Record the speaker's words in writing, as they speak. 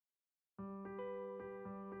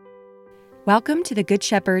Welcome to the Good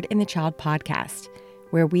Shepherd and the Child podcast,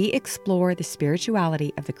 where we explore the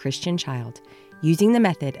spirituality of the Christian child using the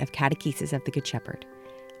method of catechesis of the Good Shepherd.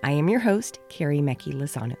 I am your host, Carrie Mecki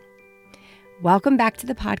Lozano. Welcome back to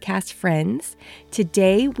the podcast, friends.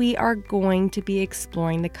 Today we are going to be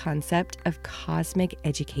exploring the concept of cosmic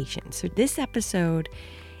education. So this episode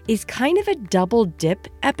is kind of a double dip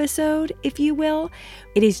episode, if you will.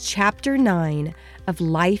 It is chapter 9 of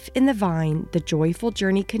Life in the Vine, The Joyful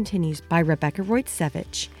Journey Continues by Rebecca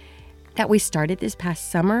Roitsevich that we started this past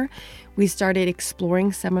summer. We started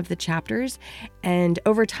exploring some of the chapters, and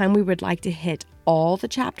over time we would like to hit all the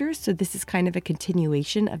chapters. So this is kind of a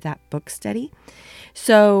continuation of that book study.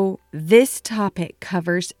 So this topic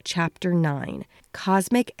covers chapter 9,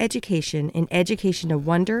 Cosmic Education, an education of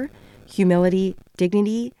wonder, humility,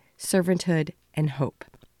 dignity, servanthood, and hope.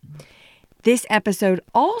 This episode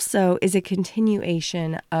also is a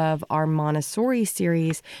continuation of our Montessori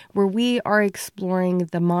series, where we are exploring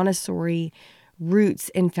the Montessori roots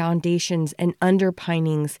and foundations and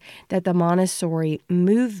underpinnings that the Montessori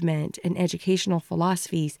movement and educational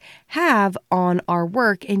philosophies have on our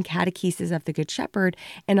work in catechesis of the Good Shepherd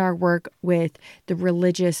and our work with the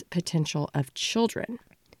religious potential of children.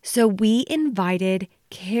 So we invited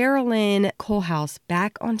Carolyn Kohlhaas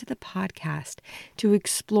back onto the podcast to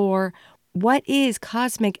explore what is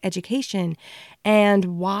cosmic education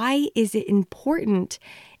and why is it important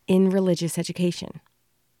in religious education.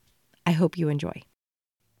 I hope you enjoy.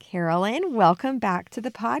 Carolyn, welcome back to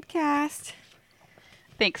the podcast.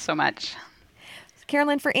 Thanks so much.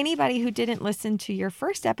 Carolyn, for anybody who didn't listen to your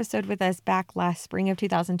first episode with us back last spring of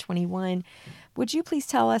 2021, would you please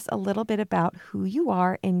tell us a little bit about who you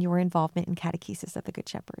are and your involvement in catechesis of the Good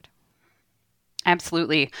Shepherd?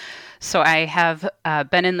 Absolutely. So I have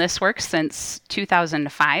been in this work since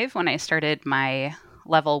 2005 when I started my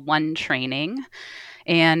level 1 training,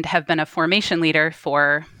 and have been a formation leader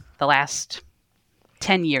for the last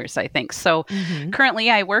 10 years, I think. So currently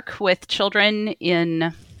I work with children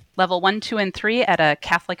in level 1, 2, and 3 at a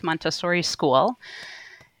Catholic Montessori school.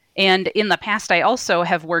 And in the past, I also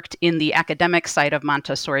have worked in the academic side of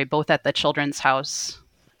Montessori, both at the Children's House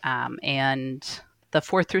and the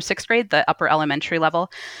 4th through 6th grade, the upper elementary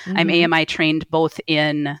level. I'm AMI trained both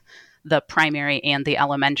in the primary and the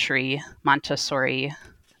elementary Montessori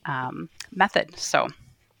method. So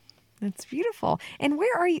that's beautiful. And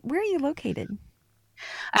where are you located?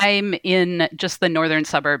 I'm in just the northern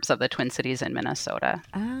suburbs of the Twin Cities in Minnesota.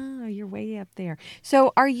 Oh, you're way up there.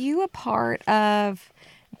 So are you a part of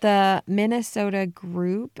the Minnesota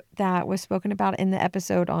group that was spoken about in the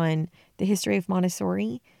episode on the history of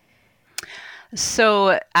Montessori?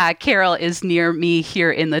 So Carol is near me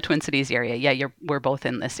here in the Twin Cities area. Yeah, we're both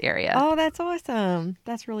in this area. Oh, that's awesome.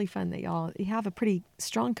 That's really fun that you have a pretty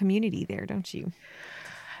strong community there, don't you?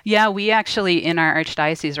 Yeah, we actually in our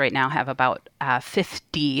archdiocese right now have about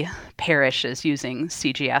 50 parishes using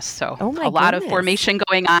CGS. So a lot of formation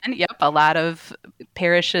going on. Yep, a lot of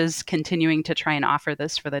parishes continuing to try and offer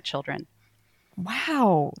this for the children.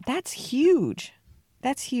 Wow, that's huge.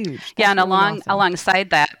 That's huge. That's yeah, and really awesome. Alongside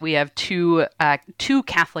that, we have two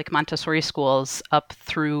Catholic Montessori schools up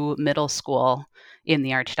through middle school in the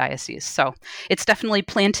archdiocese. So it's definitely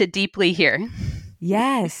planted deeply here.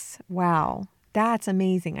 Yes. Wow. That's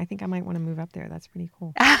amazing. I think I might want to move up there. That's pretty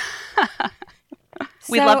cool.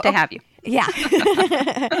 We'd love to have you. Yeah.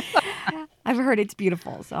 I've heard it's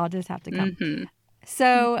beautiful, so I'll just have to come.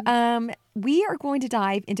 So we are going to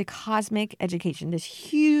dive into cosmic education, this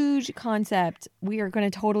huge concept. We are going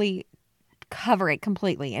to totally cover it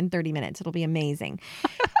completely in 30 minutes. It'll be amazing.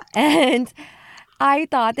 And I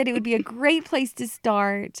thought that it would be a great place to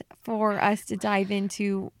start for us to dive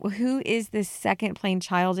into who is this second plane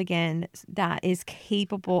child again that is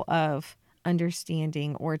capable of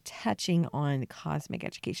understanding or touching on cosmic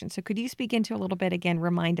education. So could you speak into a little bit again,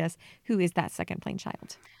 remind us who is that second plane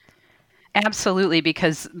child? Absolutely,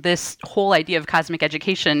 because this whole idea of cosmic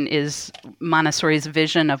education is Montessori's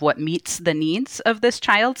vision of what meets the needs of this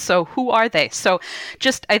child. So who are they? So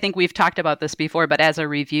I think we've talked about this before, but as a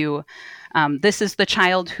review, this is the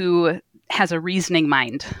child who has a reasoning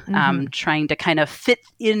mind, trying to kind of fit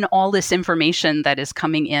in all this information that is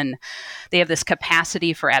coming in. They have this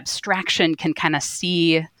capacity for abstraction, can kind of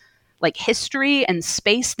see like history and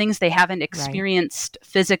space, things they haven't experienced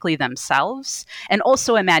physically themselves, and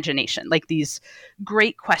also imagination, like these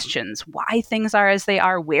great questions, why things are as they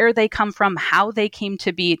are, where they come from, how they came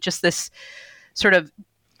to be, just this sort of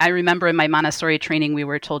I remember in my Montessori training, we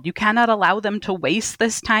were told you cannot allow them to waste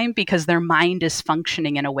this time because their mind is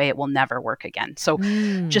functioning in a way it will never work again. So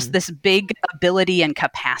just this big ability and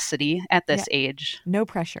capacity at this age. No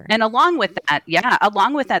pressure. And along with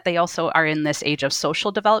that, they also are in this age of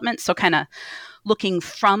social development. So kind of looking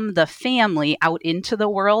from the family out into the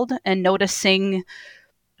world and noticing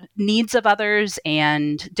needs of others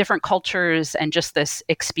and different cultures and just this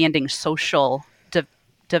expanding social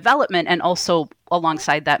development, and also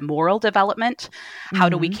alongside that moral development. How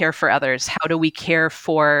do we care for others? How do we care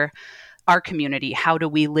for our community? How do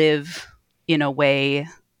we live in a way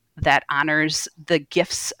that honors the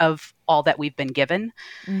gifts of all that we've been given?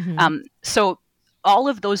 So all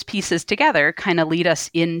of those pieces together kind of lead us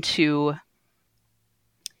into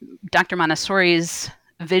Dr. Montessori's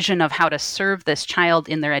vision of how to serve this child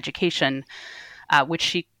in their education,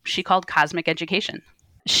 which she called cosmic education.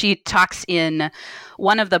 She talks in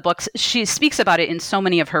one of the books, she speaks about it in so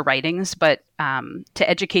many of her writings, but To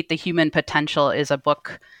Educate the Human Potential is a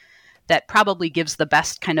book that probably gives the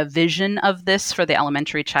best kind of vision of this for the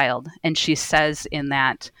elementary child. And she says in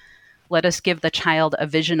that, let us give the child a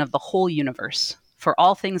vision of the whole universe, for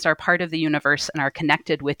all things are part of the universe and are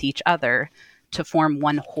connected with each other to form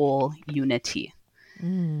one whole unity.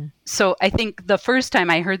 So I think the first time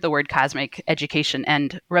I heard the word cosmic education,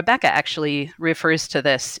 and Rebecca actually refers to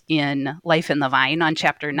this in Life in the Vine on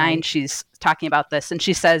chapter 9, she's talking about this, and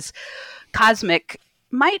she says, cosmic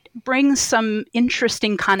might bring some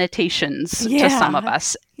interesting connotations to some of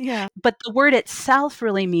us. But the word itself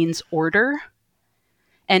really means order,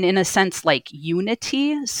 and in a sense, like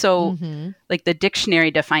unity. So like the dictionary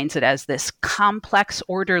defines it as this complex,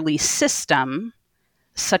 orderly system,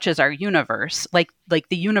 such as our universe, like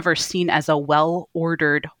the universe seen as a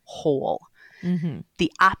well-ordered whole,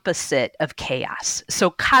 the opposite of chaos. So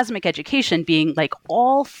cosmic education being like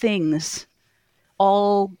all things,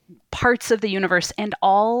 all parts of the universe and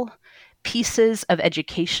all pieces of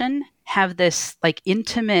education have this like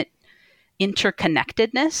intimate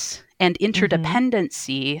interconnectedness and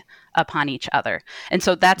interdependency upon each other. And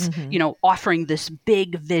so that's, offering this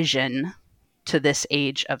big vision to this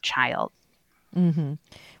age of child.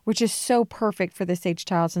 Which is so perfect for this age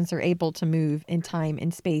child since they're able to move in time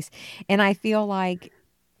and space. And I feel like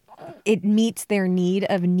it meets their need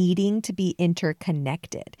of needing to be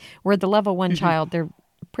interconnected. Where the level 1 child, they're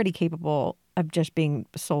pretty capable of just being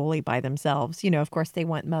solely by themselves. Of course they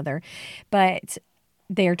want mother, but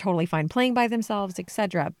they're totally fine playing by themselves,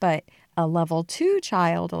 etc. But a level 2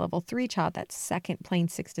 child, a level 3 child, that second plane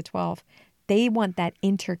 6 to 12, they want that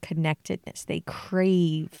interconnectedness. They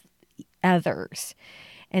crave others,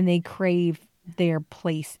 and they crave their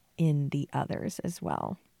place in the others as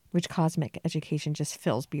well, which cosmic education just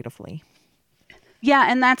fills beautifully. Yeah,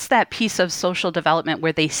 and that's that piece of social development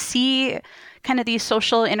where they see kind of these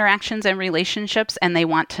social interactions and relationships, and they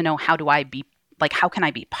want to know, how can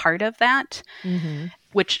I be part of that?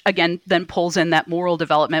 Which again then pulls in that moral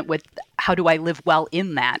development with, how do I live well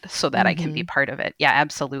in that so that I can be part of it? Yeah,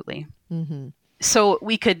 absolutely. So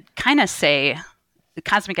we could kind of say the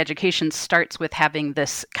cosmic education starts with having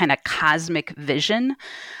this kind of cosmic vision,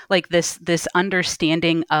 like this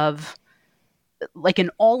understanding of like an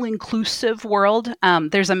all-inclusive world.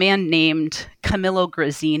 There's a man named Camillo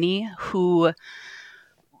Grazzini who,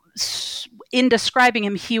 in describing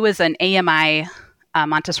him, he was an AMI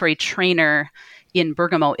Montessori trainer in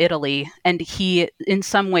Bergamo, Italy. And he, in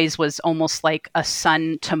some ways, was almost like a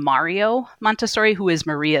son to Mario Montessori, who is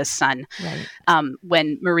Maria's son.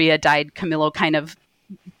 When Maria died, Camillo kind of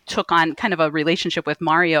took on kind of a relationship with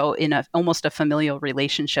Mario in almost a familial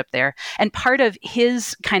relationship there. And part of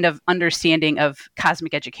his kind of understanding of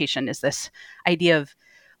cosmic education is this idea of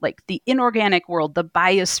like the inorganic world, the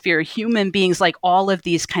biosphere, human beings, like all of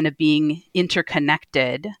these kind of being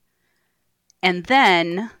interconnected. And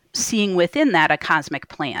then seeing within that a cosmic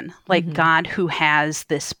plan, like God who has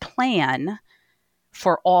this plan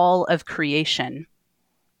for all of creation.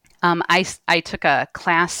 I took a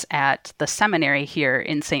class at the seminary here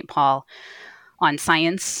in St. Paul on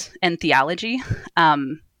science and theology.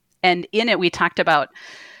 And in it, we talked about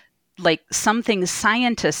like some things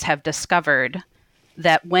scientists have discovered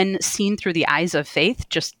that when seen through the eyes of faith,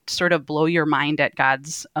 just sort of blow your mind at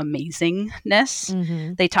God's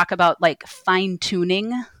amazingness. They talk about like fine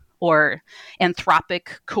tuning or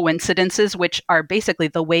anthropic coincidences, which are basically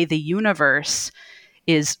the way the universe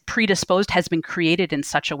is predisposed, has been created in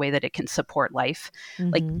such a way that it can support life.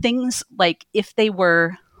 Like things like if they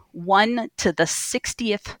were 1 to the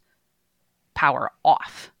 60th power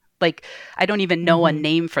off, like I don't even know a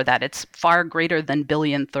name for that. It's far greater than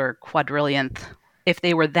billionth or quadrillionth if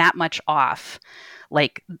they were that much off,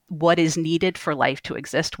 like what is needed for life to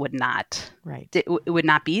exist would not, Right. it would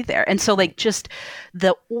not be there. And so like just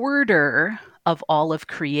the order of all of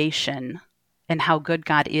creation and how good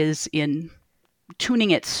God is in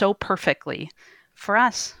tuning it so perfectly for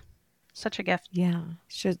us. Such a gift. Yeah.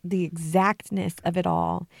 So the exactness of it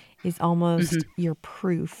all is almost your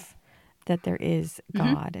proof that there is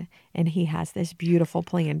God and he has this beautiful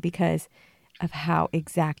plan because of how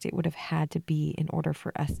exact it would have had to be in order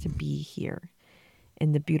for us to be here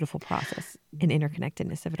in the beautiful process and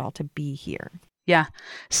interconnectedness of it all to be here. Yeah.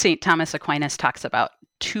 St. Thomas Aquinas talks about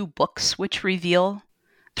two books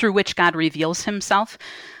through which God reveals himself,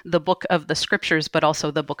 the book of the scriptures, but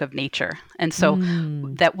also the book of nature. And so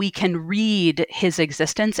that we can read his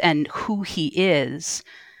existence and who he is,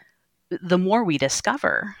 the more we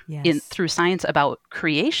discover through science about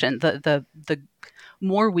creation, the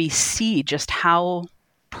more we see just how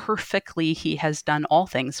perfectly he has done all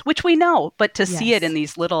things, which we know, but to see it in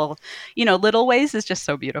these little ways is just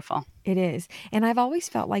so beautiful. It is. And I've always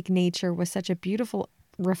felt like nature was such a beautiful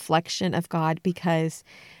reflection of God because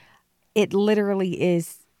it literally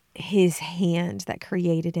is his hand that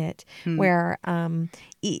created it, where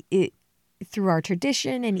through our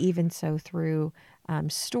tradition and even so through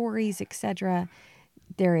stories, etc.,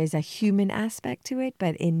 there is a human aspect to it,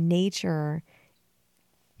 but in nature,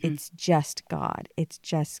 it's just God. It's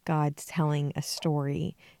just God telling a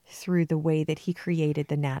story through the way that he created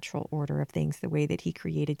the natural order of things, the way that he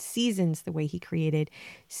created seasons, the way he created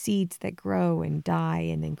seeds that grow and die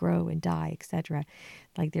and then grow and die, etc.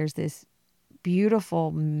 Like there's this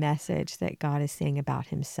beautiful message that God is saying about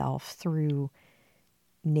himself through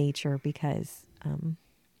nature because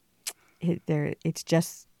it's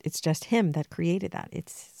just him that created that.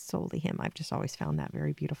 It's solely him. I've just always found that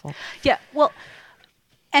very beautiful. Yeah. Well,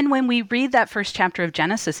 and when we read that first chapter of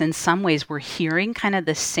Genesis, in some ways, we're hearing kind of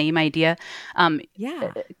the same idea.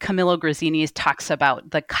 Camillo Grazzini talks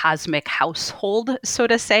about the cosmic household, so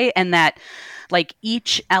to say, and that like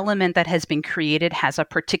each element that has been created has a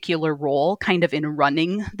particular role kind of in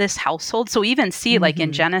running this household. So even see like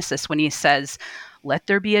in Genesis when he says, let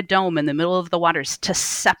there be a dome in the middle of the waters to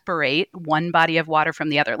separate one body of water from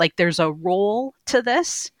the other. Like there's a role to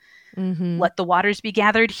this. Let the waters be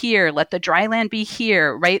gathered here. Let the dry land be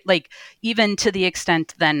here, right? Like even to the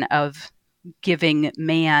extent then of giving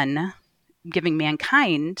mankind,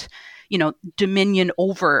 dominion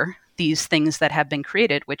over these things that have been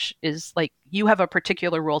created, which is like you have a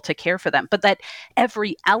particular role to care for them. But that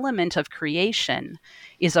every element of creation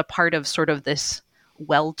is a part of sort of this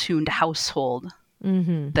well-tuned household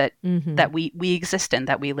that we exist in,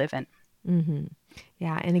 that we live in.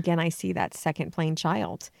 Yeah. And again, I see that second plane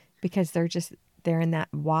child because they're in that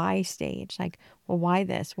why stage. Like, well, why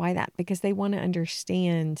this? Why that? Because they want to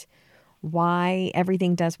understand why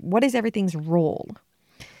what is everything's role?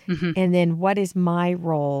 And then what is my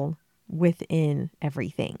role within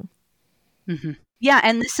everything? Yeah.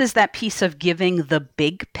 And this is that piece of giving the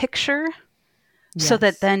big picture so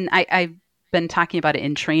that then I've been talking about it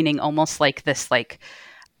in training, almost like this,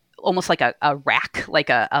 almost like a rack, like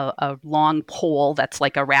a long pole that's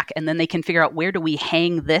like a rack. And then they can figure out, where do we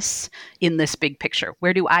hang this in this big picture?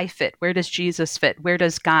 Where do I fit? Where does Jesus fit? Where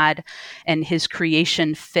does God and his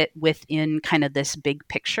creation fit within kind of this big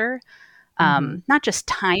picture? Not just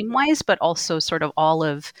time-wise, but also sort of all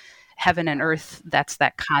of heaven and earth. That's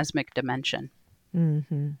that cosmic dimension.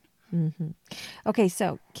 Okay,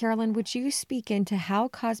 so Carolyn, would you speak into how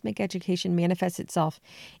cosmic education manifests itself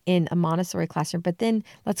in a Montessori classroom? But then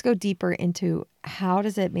let's go deeper into how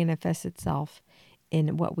does it manifest itself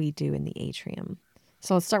in what we do in the atrium.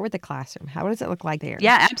 So let's start with the classroom. How does it look like there?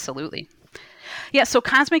 Yeah, absolutely. Yeah, so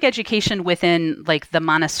cosmic education within like the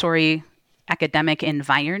Montessori academic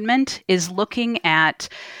environment is looking at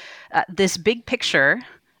this big picture.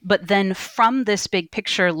 But then from this big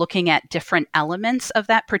picture, looking at different elements of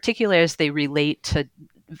that, particularly as they relate to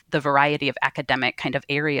the variety of academic kind of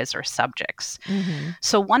areas or subjects.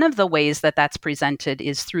 So one of the ways that that's presented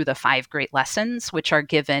is through the 5 great lessons, which are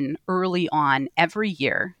given early on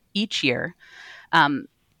each year,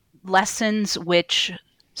 lessons which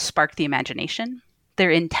spark the imagination. They're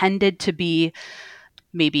intended to be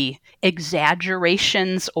maybe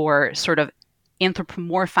exaggerations or sort of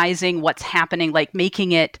anthropomorphizing what's happening, like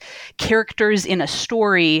making it characters in a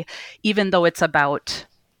story, even though it's about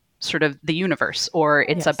sort of the universe or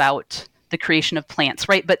it's about the creation of plants,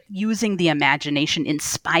 right? But using the imagination,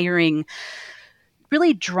 inspiring,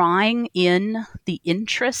 really drawing in the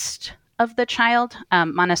interest of the child.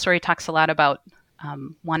 Montessori talks a lot about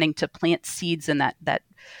wanting to plant seeds in that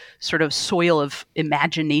sort of soil of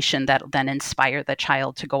imagination that then inspire the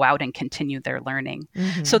child to go out and continue their learning.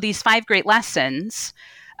 Mm-hmm. So these 5 great lessons,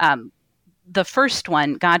 the first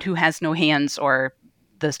one, God who has no hands, or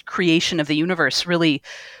the creation of the universe, really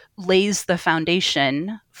lays the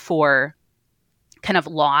foundation for kind of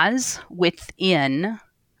laws within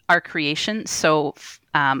our creation. So,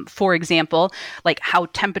 for example, like how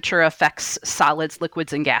temperature affects solids,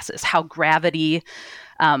 liquids, and gases, how gravity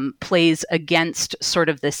plays against sort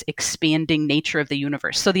of this expanding nature of the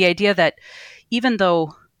universe. So the idea that even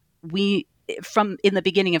though from in the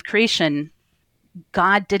beginning of creation,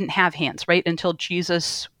 God didn't have hands, right? Until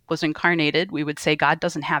Jesus was incarnated, we would say God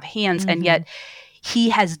doesn't have hands. Mm-hmm. And yet he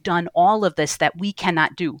has done all of this that we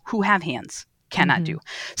cannot do. Who have hands cannot Mm-hmm. do.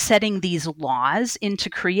 Setting these laws into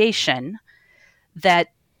creation that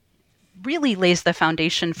really lays the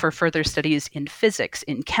foundation for further studies in physics,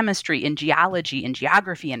 in chemistry, in geology, in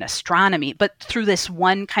geography, in astronomy, but through this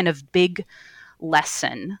one kind of big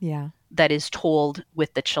lesson that is told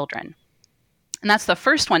with the children. And that's the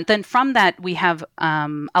first one. Then from that, we have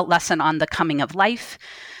a lesson on the coming of life,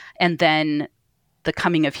 and then the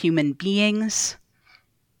coming of human beings.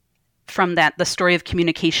 From that, the story of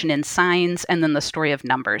communication and signs, and then the story of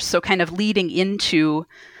numbers. So kind of leading into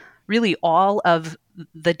really all of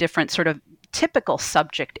the different sort of typical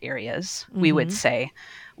subject areas, we Mm-hmm. would say,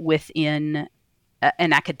 within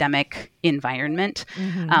an academic environment.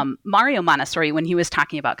 Mm-hmm. Mario Montessori, when he was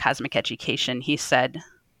talking about cosmic education, he said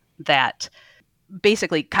that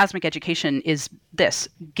basically cosmic education is this: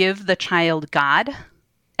 give the child God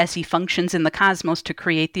as he functions in the cosmos to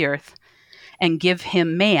create the earth, and give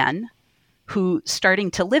him man, who,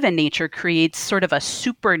 starting to live in nature, creates sort of a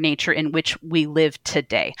super nature in which we live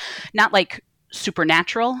today. Not like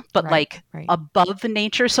supernatural, but Right. above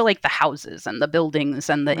nature. So like the houses and the buildings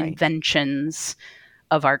and the Right. inventions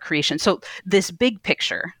of our creation. So this big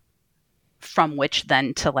picture from which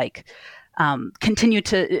then to continue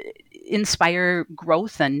to inspire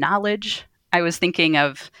growth and knowledge. I was thinking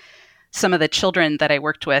of some of the children that I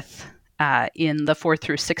worked with in the 4th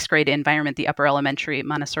through 6th grade environment, the upper elementary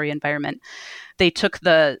Montessori environment. They took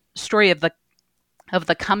the story of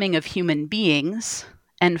the coming of human beings,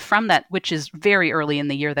 and from that, which is very early in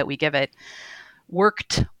the year that we give it,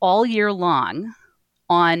 worked all year long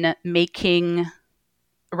on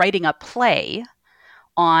writing a play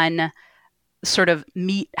on sort of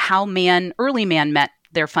how early man met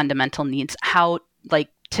their fundamental needs, how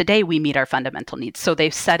today we meet our fundamental needs. So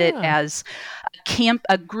they've set it as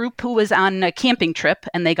a group who was on a camping trip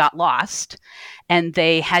and they got lost, and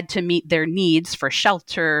they had to meet their needs for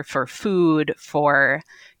shelter, for food, for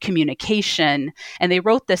communication. And they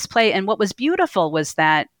wrote this play. And what was beautiful was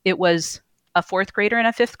that it was a 4th grader and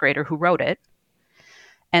a 5th grader who wrote it.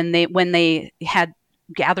 And when they had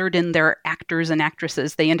gathered in their actors and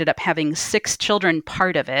actresses, they ended up having 6 children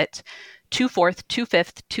part of it, 2 4th, 2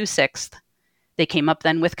 5th, 2 6th. They came up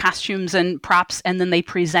then with costumes and props, and then they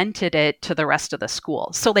presented it to the rest of the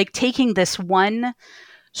school. So taking this one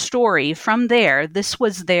story from there, this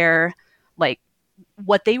was their,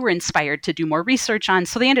 what they were inspired to do more research on.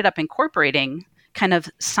 So they ended up incorporating kind of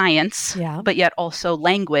science, but yet also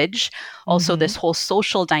language, also this whole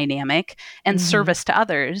social dynamic and service to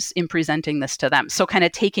others in presenting this to them. So kind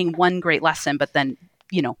of taking one great lesson, but then,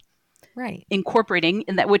 incorporating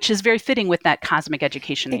in that, which is very fitting with that cosmic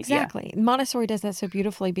education idea. Exactly. Montessori does that so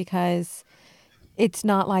beautifully, because it's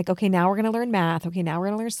not like, okay, now we're going to learn math. Okay, now we're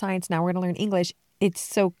going to learn science. Now we're going to learn English. It's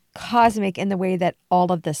so cosmic in the way that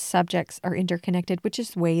all of the subjects are interconnected, which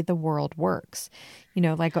is the way the world works.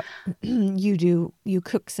 You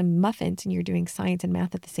cook some muffins and you're doing science and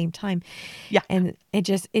math at the same time. Yeah. And it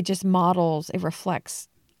just models, it reflects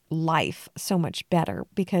life so much better,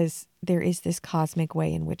 because there is this cosmic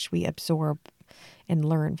way in which we absorb and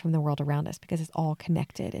learn from the world around us, because it's all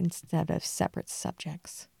connected instead of separate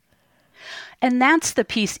subjects. And that's the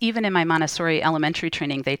piece, even in my Montessori elementary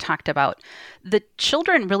training, they talked about the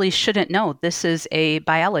children really shouldn't know this is a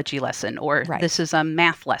biology lesson, or this is a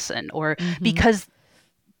math lesson, or because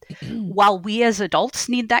while we as adults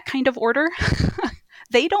need that kind of order,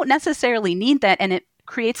 they don't necessarily need that. And it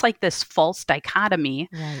creates this false dichotomy.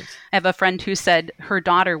 Right. I have a friend who said her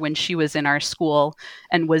daughter, when she was in our school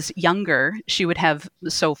and was younger, she would have,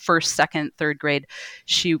 1st, 2nd, 3rd grade,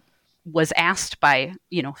 she was asked by,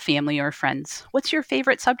 family or friends, what's your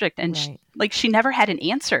favorite subject? And she never had an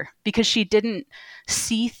answer, because she didn't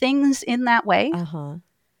see things in that way.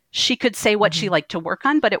 She could say what she liked to work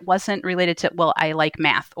on, but it wasn't related to, well, I like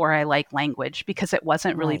math or I like language, because it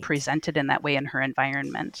wasn't really presented in that way in her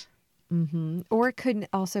environment. Or it could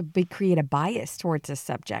also create a bias towards a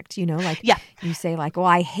subject, like Yeah, you say like, well,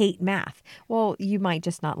 I hate math. Well, you might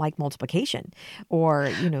just not like multiplication, or,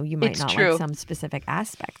 you might it's not like true. some specific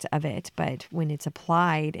aspect of it. But when it's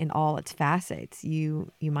applied in all its facets,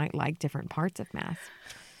 you might like different parts of math.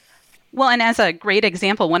 Well, and as a great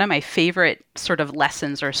example, one of my favorite sort of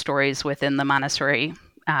lessons or stories within the Montessori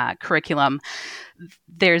curriculum,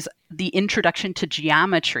 there's the introduction to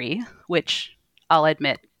geometry, which I'll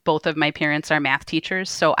admit, both of my parents are math teachers,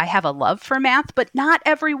 so I have a love for math, but not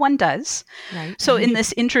everyone does. Right. So in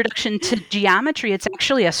this introduction to geometry, it's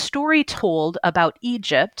actually a story told about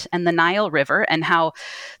Egypt and the Nile River and how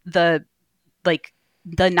the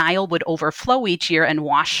Nile would overflow each year and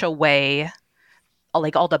wash away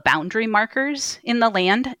like all the boundary markers in the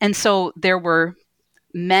land. And so there were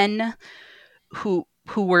men who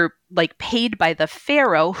were like paid by the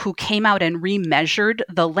pharaoh who came out and remeasured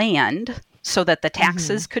the land so that the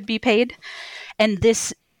taxes could be paid. And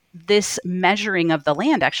this measuring of the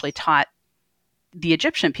land actually taught the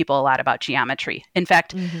Egyptian people a lot about geometry. In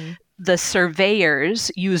fact, the surveyors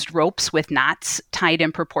used ropes with knots tied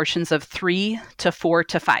in proportions of 3 to 4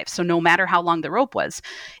 to 5. So no matter how long the rope was,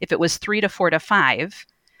 if it was 3 to 4 to 5,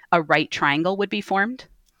 a right triangle would be formed.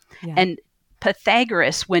 Yeah. And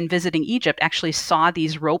Pythagoras, when visiting Egypt, actually saw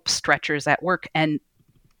these rope stretchers at work. And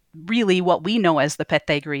really what we know as the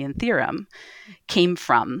Pythagorean theorem came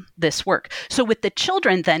from this work. So with the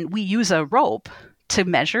children, then, we use a rope to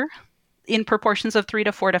measure in proportions of 3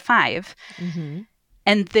 to 4 to 5.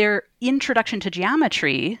 And their introduction to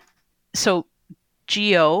geometry, so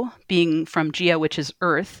geo being from geo, which is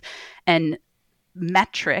earth, and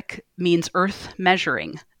metric means earth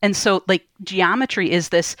measuring. And so like geometry is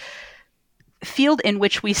this field in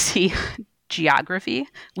which we see geography,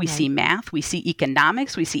 we see math, we see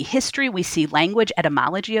economics, we see history, we see language,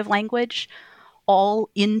 etymology of language, all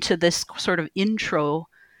into this sort of intro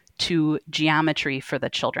to geometry for the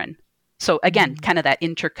children. So again, kind of that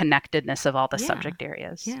interconnectedness of all the subject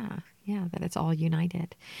areas. Yeah, that it's all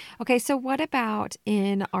united. Okay, so what about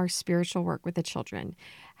in our spiritual work with the children?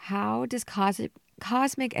 How does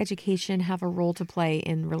cosmic education have a role to play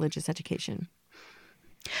in religious education?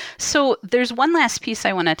 So there's one last piece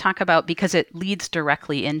I want to talk about because it leads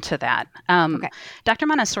directly into that. Dr.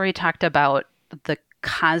 Montessori talked about the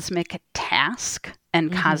cosmic task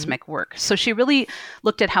and cosmic work. So she really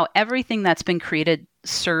looked at how everything that's been created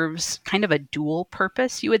serves kind of a dual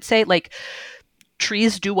purpose, you would say. Like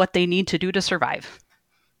trees do what they need to do to survive.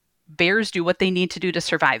 Bears do what they need to do to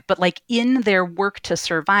survive. But like in their work to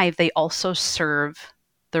survive, they also serve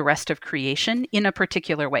the rest of creation in a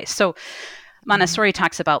particular way. So Montessori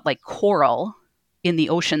talks about like coral in the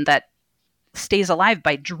ocean that stays alive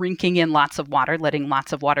by drinking in lots of water, letting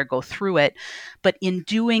lots of water go through it. But in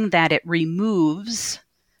doing that, it removes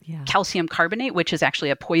calcium carbonate, which is actually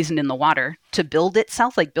a poison in the water, to build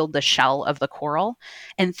itself, like build the shell of the coral.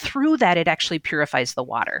 And through that, it actually purifies the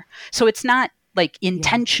water. So it's not like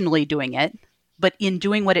intentionally doing it, but in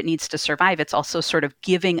doing what it needs to survive, it's also sort of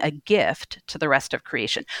giving a gift to the rest of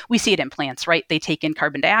creation. We see it in plants, right? They take in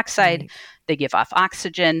carbon dioxide, they give off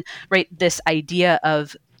oxygen, right? This idea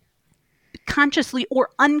of consciously or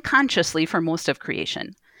unconsciously for most of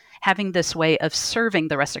creation, having this way of serving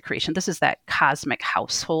the rest of creation. This is that cosmic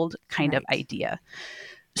household kind of idea.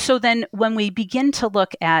 So then when we begin to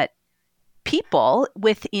look at people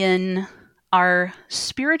within our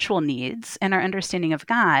spiritual needs and our understanding of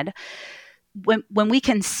God, when we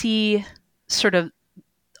can see sort of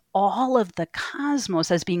all of the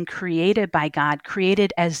cosmos as being created by God,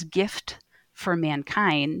 created as gift for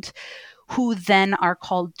mankind, who then are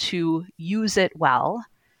called to use it well,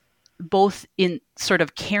 both in sort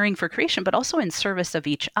of caring for creation, but also in service of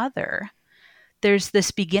each other, there's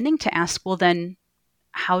this beginning to ask, well, then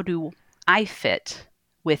how do I fit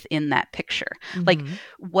within that picture? Like,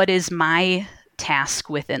 what is my task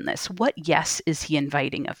within this? What yes is he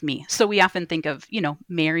inviting of me? So we often think of,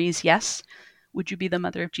 Mary's yes. Would you be the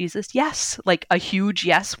mother of Jesus? Yes. Like a huge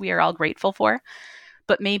yes we are all grateful for.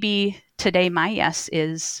 But maybe today my yes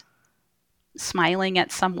is smiling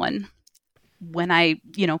at someone when I,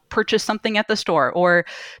 purchase something at the store, or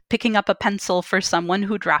picking up a pencil for someone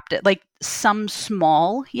who dropped it. Like some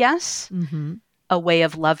small yes, a way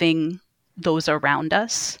of loving those around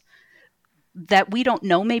us that we don't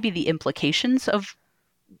know maybe the implications of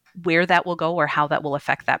where that will go or how that will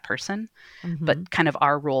affect that person, but kind of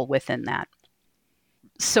our role within that.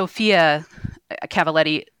 Sophia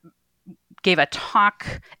Cavalletti gave a talk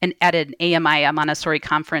and at an AMI, a Montessori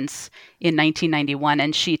conference in 1991,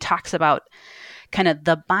 and she talks about kind of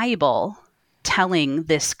the Bible telling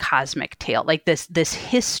this cosmic tale, like this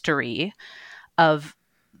history of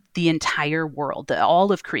the entire world,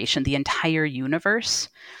 all of creation, the entire universe,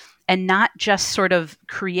 and not just sort of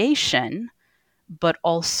creation, but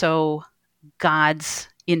also God's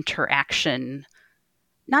interaction,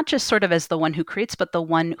 not just sort of as the one who creates, but the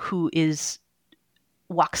one who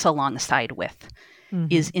walks alongside with,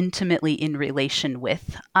 is intimately in relation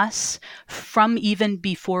with us from even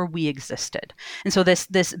before we existed. And so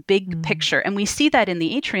this big picture, and we see that in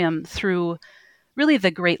the atrium through really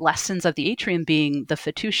the great lessons of the atrium being the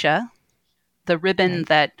Fatusia, the ribbon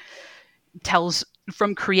that tells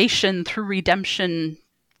from creation through redemption,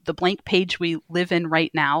 the blank page we live in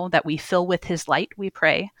right now that we fill with his light, we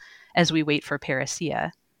pray, as we wait for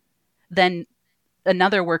parousia. Then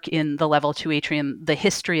another work in the level 2 atrium, the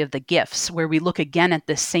history of the gifts, where we look again at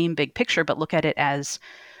this same big picture, but look at it as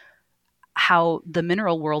how the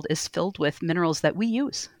mineral world is filled with minerals that we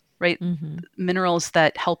use, right? Minerals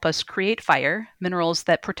that help us create fire, minerals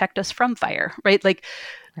that protect us from fire, right? Like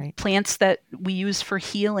plants that we use for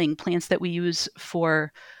healing, plants that we use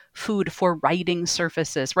for food, for writing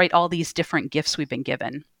surfaces, right? All these different gifts we've been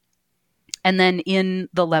given. And then in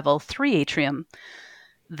the level 3 atrium,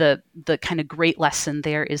 the kind of great lesson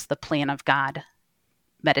there is the plan of God,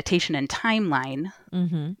 meditation and timeline.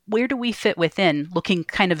 Where do we fit within, looking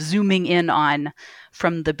kind of zooming in on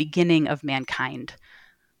from the beginning of mankind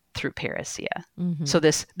through parousia. So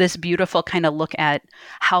this beautiful kind of look at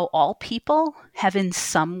how all people have in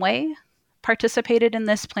some way participated in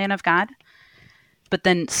this plan of God, but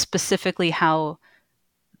then specifically how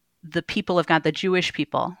the people of God, the Jewish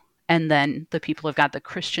people, and then the people of God, the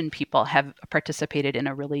Christian people, have participated in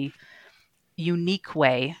a really unique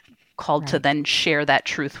way, called to then share that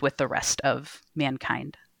truth with the rest of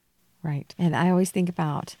mankind. Right. And I always think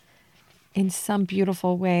about, in some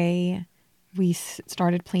beautiful way, we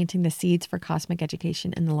started planting the seeds for cosmic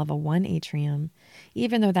education in the level 1 atrium,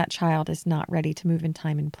 even though that child is not ready to move in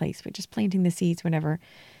time and place. We're just planting the seeds whenever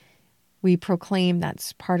we proclaim.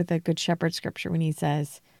 That's part of the Good Shepherd scripture when he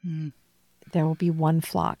says, there will be one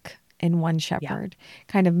flock and one shepherd,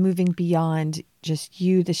 kind of moving beyond just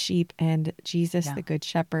you, the sheep, and Jesus, the Good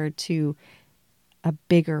Shepherd, to a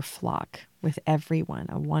bigger flock with everyone,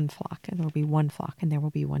 one flock. And there will be one flock and there will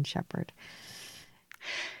be one shepherd.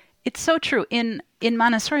 It's so true. In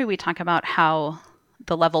Montessori, we talk about how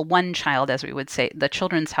the level 1 child, as we would say, the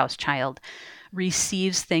Children's House child,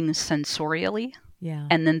 receives things sensorially.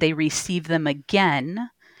 And then they receive them again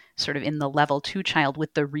sort of in the level 2 child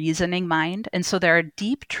with the reasoning mind. And so there are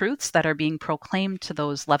deep truths that are being proclaimed to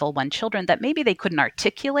those level 1 children that maybe they couldn't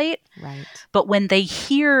articulate. But when they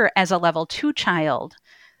hear as a level 2 child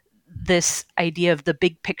this idea of the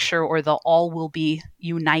big picture or the all will be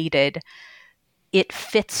united, it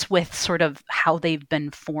fits with sort of how they've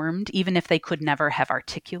been formed, even if they could never have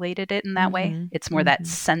articulated it in that way. It's more that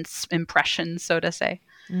sense impression, so to say.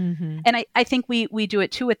 And I think we do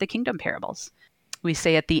it too with the kingdom parables. We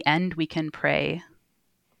say at the end, we can pray,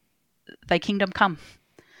 thy kingdom come,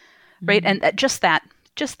 right? And just that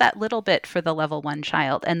little bit for the level 1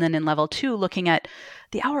 child. And then in level 2, looking at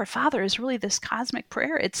the Our Father is really this cosmic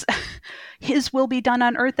prayer. It's his will be done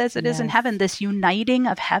on earth as it is in heaven, this uniting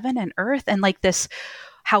of heaven and earth. And like this,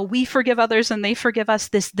 how we forgive others and they forgive us,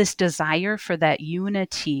 this desire for that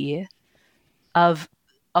unity of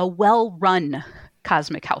a well-run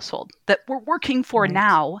cosmic household that we're working for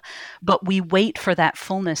now, but we wait for that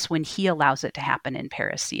fullness when he allows it to happen in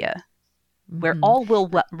parousia, where all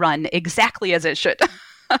will run exactly as it should.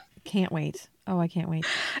 Can't wait. Oh, I can't wait.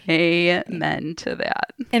 Amen to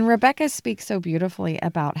that. And Rebecca speaks so beautifully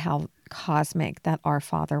about how cosmic that Our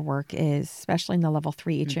Father work is, especially in the level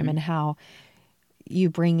 3 atrium, and how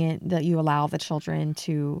you bring in, that you allow the children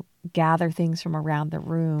to gather things from around the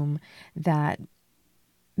room that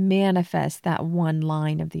manifest that one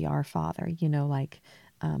line of the Our Father, like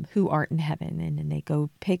who art in heaven, and then they go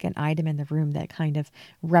pick an item in the room that kind of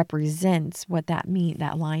represents what that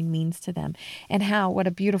line means to them, and what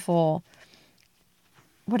a beautiful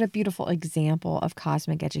example of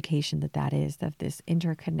cosmic education that is, of this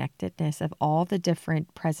interconnectedness of all the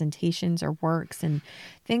different presentations or works and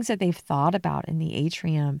things that they've thought about in the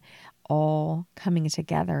atrium, all coming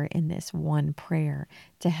together in this one prayer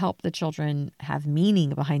to help the children have meaning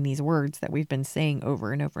behind these words that we've been saying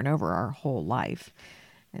over and over and over our whole life.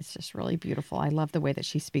 It's just really beautiful. I love the way that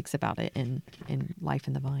she speaks about it in Life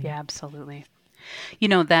in the Vine. Yeah, absolutely.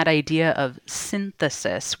 That idea of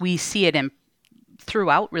synthesis, we see it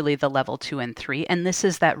throughout really the level 2 and 3, and this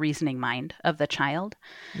is that reasoning mind of the child.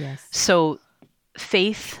 Yes. So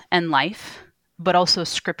faith and life but also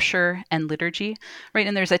scripture and liturgy, right?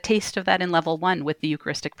 And there's a taste of that in level 1 with the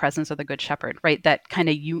Eucharistic presence of the Good Shepherd, right? That kind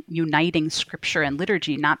of uniting scripture and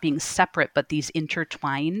liturgy, not being separate, but these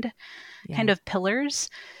intertwined kind of pillars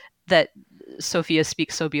that Sophia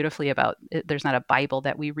speaks so beautifully about. There's not a Bible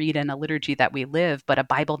that we read and a liturgy that we live, but a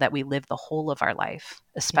Bible that we live the whole of our life,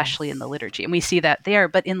 especially in the liturgy. And we see that there,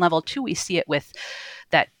 but in level 2, we see it with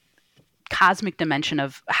that cosmic dimension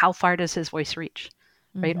of how far does his voice reach,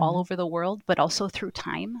 right? All over the world, but also through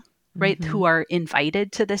time, right? Who are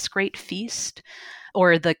invited to this great feast,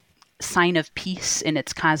 or the sign of peace in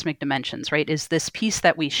its cosmic dimensions, right? Is this peace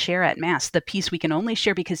that we share at Mass, the peace we can only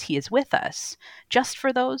share because he is with us, just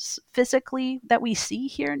for those physically that we see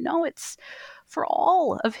here? No, it's for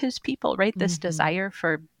all of his people, right? This desire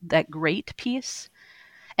for that great peace.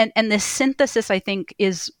 And this synthesis, I think,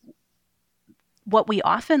 is what we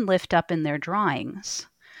often lift up in their drawings,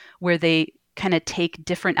 where they kind of take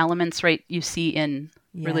different elements, right? You see in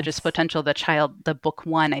Religious Potential, the book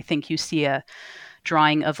 1, I think you see a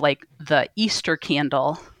drawing of like the Easter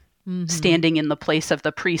candle standing in the place of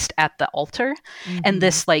the priest at the altar. And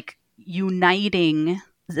this like uniting,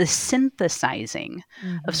 the synthesizing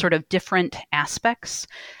of sort of different aspects.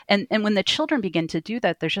 And when the children begin to do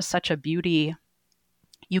that, there's just such a beauty.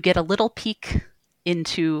 You get a little peek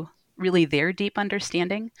into really their deep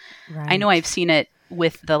understanding. Right. I know I've seen it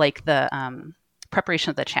with the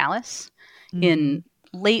preparation of the chalice in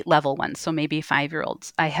late level 1, so maybe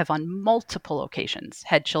 5-year-olds. I have on multiple occasions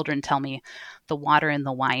had children tell me the water and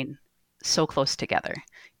the wine so close together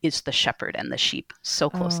is the shepherd and the sheep so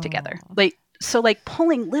close together. Like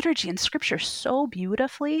pulling liturgy and scripture so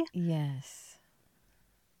beautifully. Yes.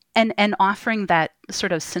 And offering that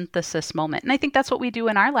sort of synthesis moment. And I think that's what we do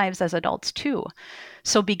in our lives as adults too.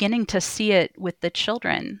 So beginning to see it with the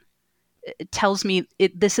children, it tells me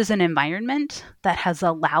this is an environment that has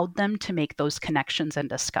allowed them to make those connections and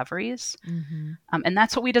discoveries. And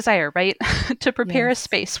that's what we desire, right? To prepare a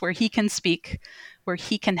space where he can speak, where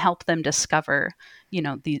he can help them discover,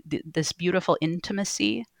 this beautiful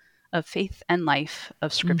intimacy of faith and life,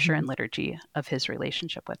 of scripture and liturgy, of his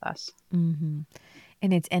relationship with us. And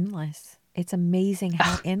it's endless. It's amazing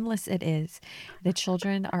how endless it is. The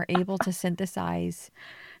children are able to synthesize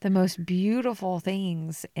the most beautiful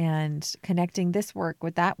things and connecting this work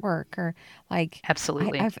with that work, or like,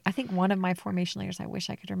 absolutely. I think one of my formation leaders, I wish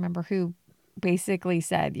I could remember who, basically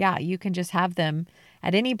said, yeah, you can just have them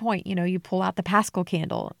at any point, you pull out the Paschal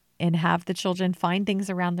candle and have the children find things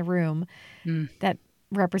around the room that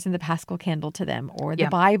represent the Paschal candle to them, or the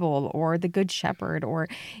Bible, or the Good Shepherd, or,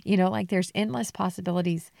 like there's endless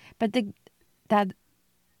possibilities. But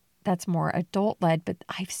that's more adult led, but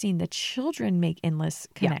I've seen the children make endless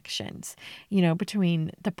connections,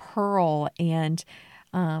 between the pearl and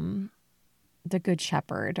the Good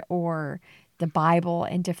Shepherd, or the Bible,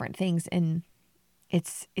 and different things. And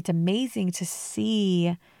it's amazing to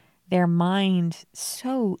see their mind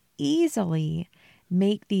so easily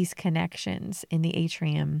make these connections in the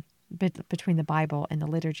atrium between the Bible and the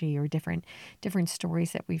liturgy, or different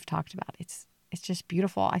stories that we've talked about. It's just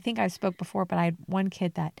beautiful. I think I spoke before, but I had one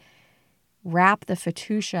kid that wrapped the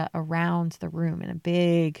Fatusia around the room in a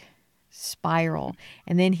big spiral.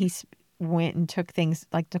 And then he went and took things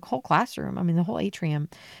like the whole classroom. I mean, the whole atrium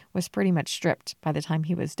was pretty much stripped by the time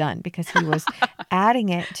he was done, because he was adding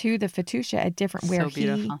it to the Fatusia at different, where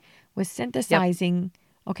he was synthesizing,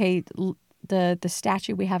 okay, the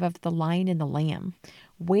statue we have of the lion and the lamb,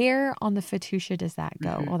 where on the Fatusia does that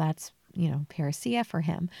go? Well, that's, parousia for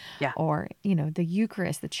him. Yeah. Or, the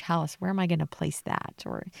Eucharist, the chalice, where am I going to place that?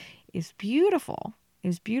 Or it's beautiful. It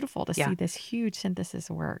was beautiful to see this huge synthesis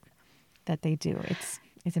work that they do.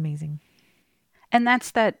 It's amazing. And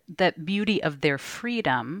that's that beauty of their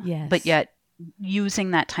freedom, but yet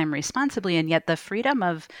using that time responsibly, and yet the freedom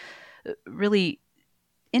of really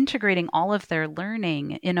integrating all of their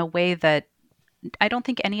learning in a way that I don't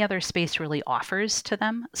think any other space really offers to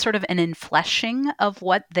them, sort of an infleshing of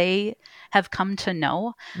what they have come to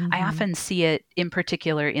know. I often see it in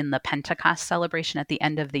particular in the Pentecost celebration at the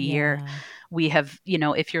end of the year. We have,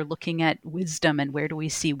 if you're looking at wisdom and where do we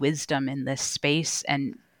see wisdom in this space,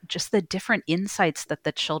 and just the different insights that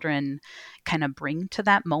the children kind of bring to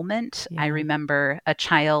that moment. I remember a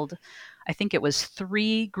child, I think it was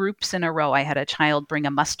 3 groups in a row, I had a child bring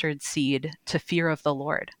a mustard seed to fear of the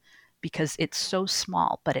Lord, because it's so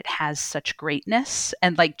small, but it has such greatness,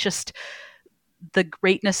 and like just the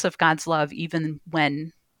greatness of God's love, even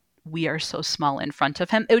when we are so small in front of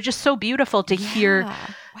him. It was just so beautiful to hear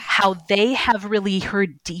how they have really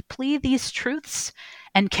heard deeply these truths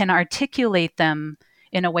and can articulate them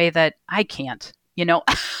in a way that I can't. you know.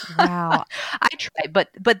 Wow. I try,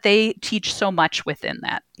 but they teach so much within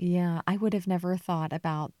that. Yeah. I would have never thought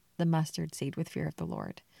about the mustard seed with fear of the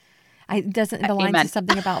Lord. The line Amen. says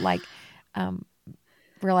something about like, um,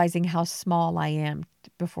 realizing how small I am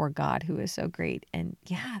before God, who is so great. And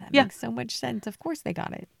yeah, that Yeah. makes so much sense. Of course they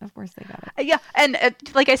got it. Of course they got it. Yeah. And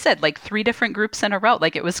like I said, like 3 different groups in a row,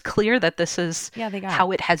 like it was clear that this is Yeah, they got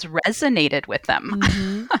how it has resonated with them.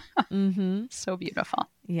 Mm-hmm. Mm-hmm. So beautiful.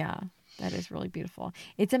 Yeah, that is really beautiful.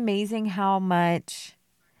 It's amazing how much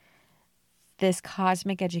this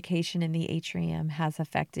cosmic education in the atrium has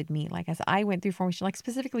affected me. Like as I went through formation, like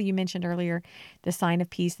specifically you mentioned earlier, the sign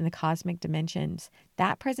of peace and the cosmic dimensions.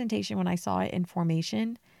 That presentation, when I saw it in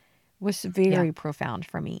formation, was Yeah. very profound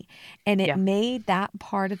for me. And it Yeah. made that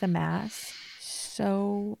part of the Mass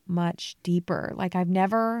so much deeper. Like I've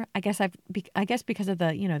never, I guess because of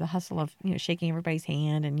the, the hustle of, shaking everybody's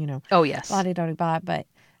hand and, Oh, yes. blah, blah, blah, blah, but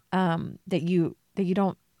that you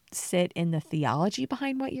don't sit in the theology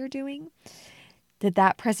behind what you're doing,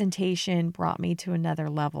 that presentation brought me to another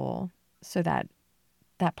level, so that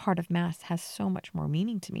part of Mass has so much more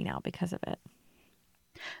meaning to me now because of it.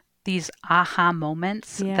 These aha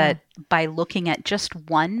moments Yeah. that by looking at just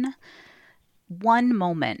one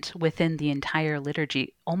moment within the entire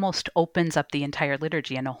liturgy almost opens up the entire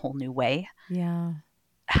liturgy in a whole new way. Yeah.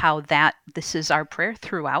 How this is our prayer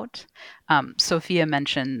throughout. Sophia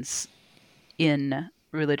mentions in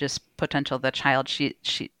Religious Potential of the Child, she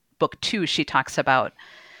book 2, she talks about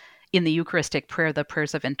in the Eucharistic prayer, the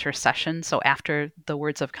prayers of intercession. So after the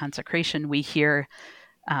words of consecration, we hear,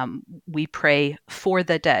 we pray for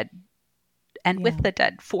the dead and with the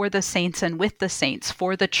dead, for the saints and with the saints,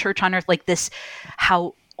 for the church on earth, like this,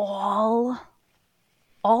 how all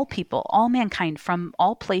people, all mankind from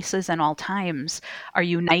all places and all times are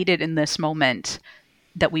united in this moment,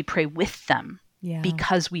 that we pray with them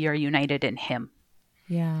because we are united in Him.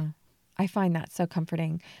 Yeah. I find that so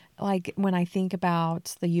comforting. Like when I think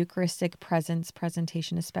about the Eucharistic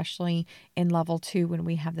presentation, especially in level 2, when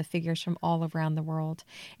we have the figures from all around the world.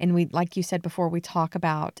 And we, like you said before, we talk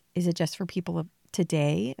about, is it just for people of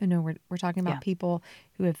today? No, we're talking about people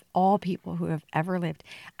who have ever lived.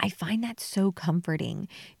 I find that so comforting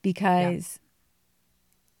because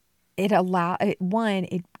it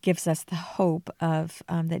gives us the hope of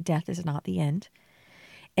that death is not the end.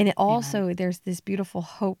 And it also, there's this beautiful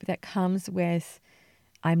hope that comes with,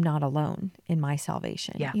 I'm not alone in my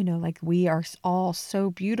salvation. Yeah. Like we are all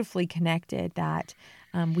so beautifully connected that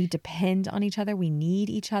we depend on each other. We need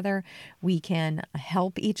each other. We can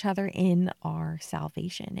help each other in our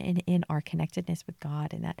salvation and in our connectedness with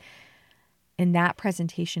God. And that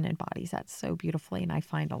presentation embodies that so beautifully. And I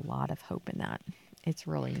find a lot of hope in that. It's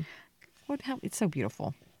really, it's so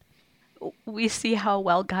beautiful. We see how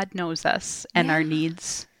well God knows us and our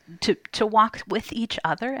needs to walk with each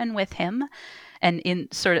other and with Him. And in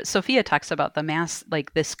sort of, Sophia talks about the Mass,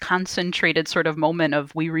 like this concentrated sort of moment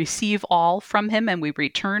of we receive all from Him and we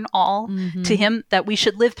return all to Him, that we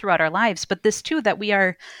should live throughout our lives. But this too, that we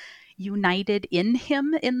are united in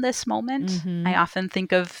Him in this moment. I often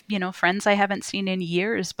think of, friends I haven't seen in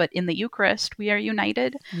years, but in the Eucharist, we are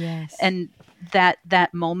united. Yes. And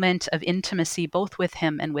that moment of intimacy, both with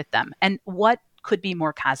Him and with them. And what could be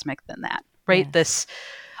more cosmic than that, right? Yes. This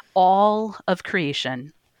all of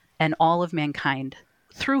creation and all of mankind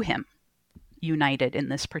through Him united in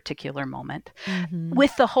this particular moment,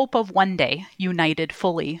 with the hope of one day united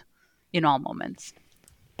fully in all moments.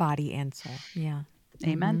 Body and soul. Yeah.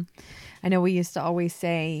 Amen. I know we used to always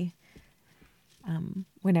say,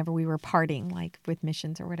 whenever we were parting, like with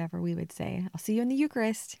missions or whatever, we would say, I'll see you in the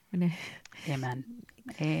Eucharist. Amen.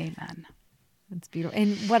 Amen. That's beautiful.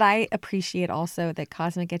 And what I appreciate also that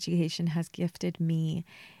cosmic education has gifted me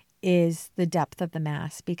is the depth of the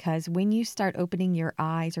Mass, because when you start opening your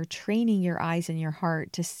eyes or training your eyes and your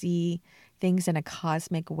heart to see things in a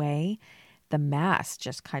cosmic way, the Mass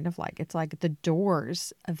just kind of like, it's like the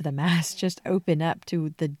doors of the Mass just open up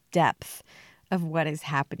to the depth of what is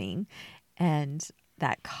happening and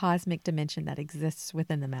that cosmic dimension that exists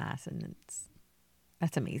within the Mass. And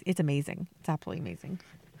that's amazing. It's amazing. It's absolutely amazing.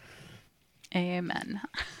 Amen.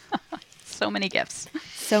 So many gifts.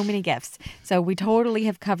 So many gifts. So we totally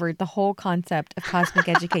have covered the whole concept of cosmic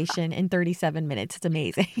education in 37 minutes. It's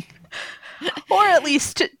amazing. Or at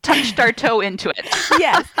least touched our toe into it.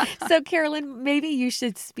 Yes. So Carolyn, maybe you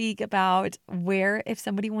should speak about where, if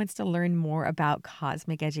somebody wants to learn more about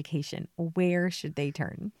cosmic education, where should they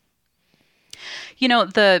turn?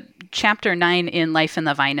 The chapter 9 in Life in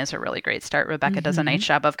the Vine is a really great start. Rebecca does a nice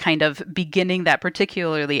job of kind of beginning that,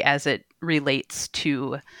 particularly as it relates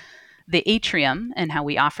to the atrium and how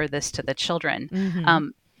we offer this to the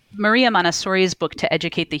children. Maria Montessori's book, To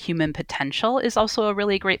Educate the Human Potential, is also a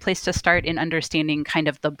really great place to start in understanding kind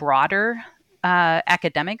of the broader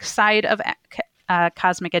academic side of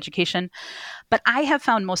cosmic education. But I have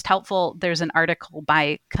found most helpful, there's an article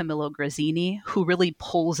by Camillo Grazzini who really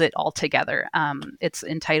pulls it all together. It's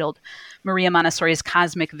entitled Maria Montessori's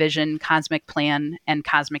Cosmic Vision, Cosmic Plan, and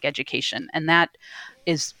Cosmic Education. And that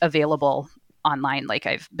is available online. Like,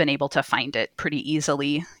 I've been able to find it pretty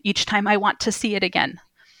easily each time I want to see it again.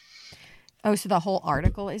 Oh, so the whole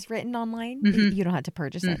article is written online? Mm-hmm. You don't have to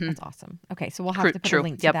purchase it? Mm-hmm. That's awesome. Okay, so we'll have to put a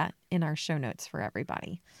link to Yep. that in our show notes for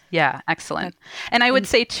everybody. Yeah, excellent. And I would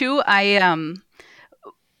say, too, I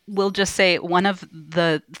will just say one of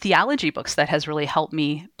the theology books that has really helped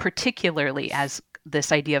me, particularly as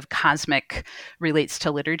this idea of cosmic relates to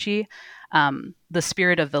liturgy, The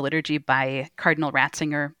Spirit of the Liturgy by Cardinal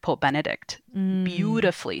Ratzinger, Pope Benedict,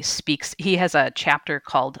 beautifully speaks. He has a chapter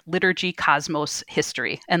called Liturgy, Cosmos,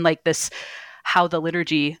 History, and like this, how the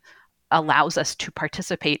liturgy allows us to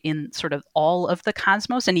participate in sort of all of the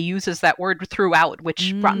cosmos. And he uses that word throughout,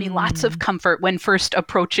 which brought me lots of comfort when first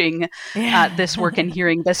approaching this work and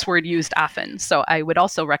hearing this word used often. So I would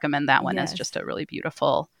also recommend that one as just a really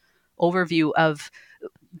beautiful overview of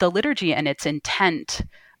the liturgy and its intent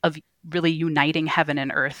of really uniting heaven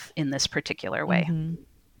and earth in this particular way. Mm-hmm.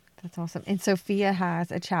 That's awesome. And Sophia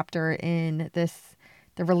has a chapter in this,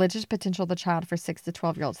 The Religious Potential of the Child for 6 to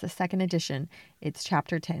 12-year-olds, the second edition. It's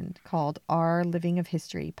chapter 10 called Our Living of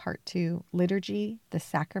History, Part 2, Liturgy, the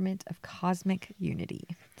Sacrament of Cosmic Unity.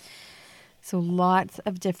 So lots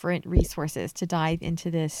of different resources to dive into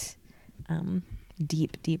this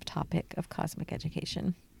deep, deep topic of cosmic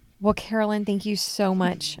education. Well, Carolyn, thank you so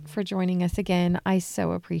much for joining us again. I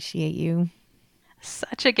so appreciate you.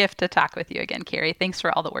 Such a gift to talk with you again, Carrie. Thanks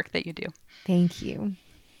for all the work that you do. Thank you.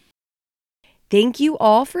 Thank you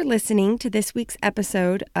all for listening to this week's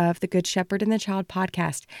episode of the Good Shepherd and the Child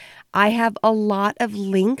podcast. I have a lot of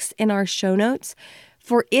links in our show notes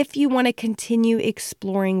for if you want to continue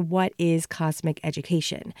exploring what is cosmic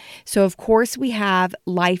education. So, of course, we have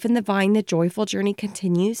Life in the Vine, The Joyful Journey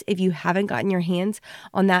Continues. If you haven't gotten your hands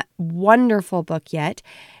on that wonderful book yet,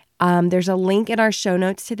 there's a link in our show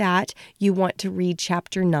notes to that. You want to read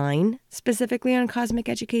chapter 9 specifically on cosmic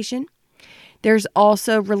education. There's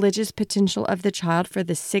also Religious Potential of the Child for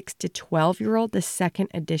the 6 to 12-year-old, the second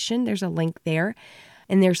edition. There's a link there.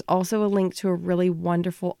 And there's also a link to a really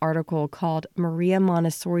wonderful article called Maria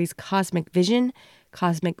Montessori's Cosmic Vision,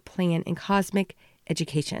 Cosmic Plan, and Cosmic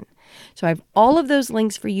Education. So I have all of those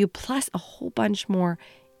links for you, plus a whole bunch more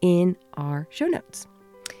in our show notes.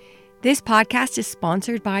 This podcast is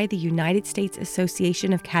sponsored by the United States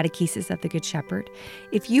Association of Catechesis of the Good Shepherd.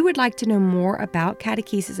 If you would like to know more about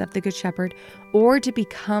Catechesis of the Good Shepherd or to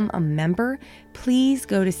become a member, please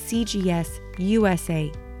go to cgsusa.org.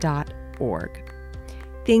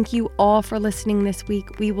 Thank you all for listening this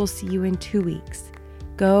week. We will see you in 2 weeks.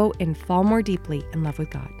 Go and fall more deeply in love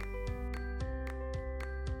with God.